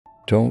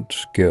Don't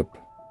skip.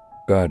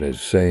 God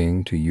is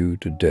saying to you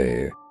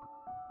today,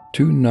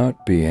 do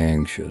not be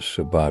anxious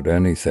about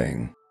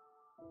anything.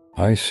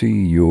 I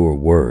see your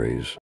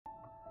worries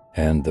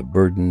and the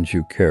burdens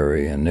you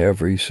carry in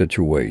every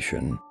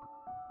situation.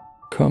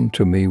 Come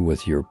to me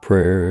with your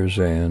prayers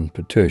and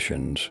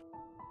petitions.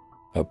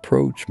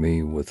 Approach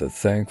me with a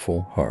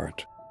thankful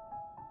heart,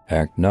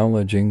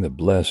 acknowledging the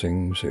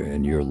blessings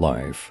in your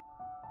life.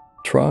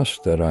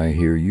 Trust that I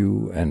hear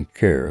you and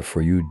care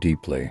for you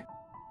deeply.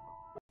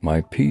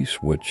 My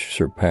peace, which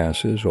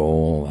surpasses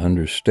all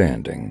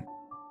understanding,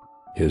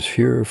 is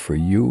here for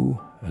you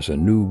as a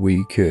new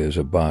week is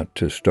about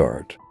to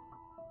start.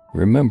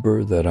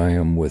 Remember that I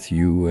am with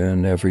you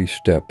in every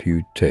step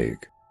you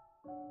take.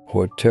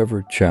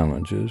 Whatever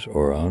challenges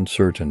or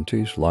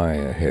uncertainties lie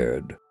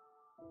ahead,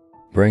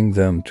 bring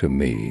them to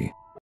me.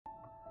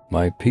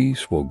 My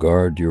peace will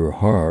guard your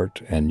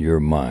heart and your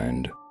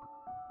mind.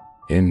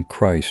 In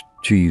Christ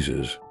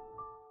Jesus,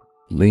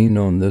 lean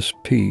on this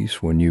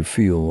peace when you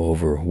feel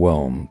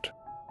overwhelmed.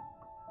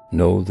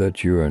 Know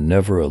that you are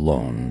never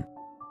alone,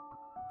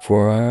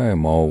 for I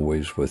am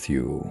always with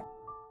you.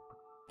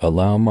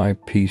 Allow my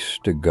peace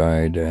to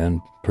guide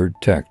and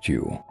protect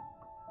you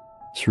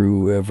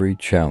through every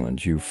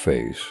challenge you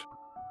face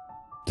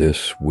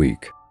this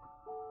week.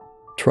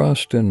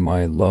 Trust in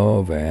my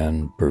love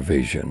and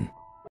provision,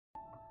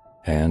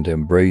 and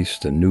embrace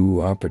the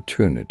new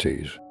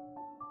opportunities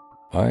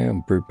I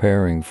am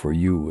preparing for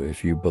you.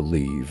 If you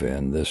believe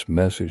in this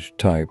message,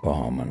 type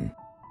Amen.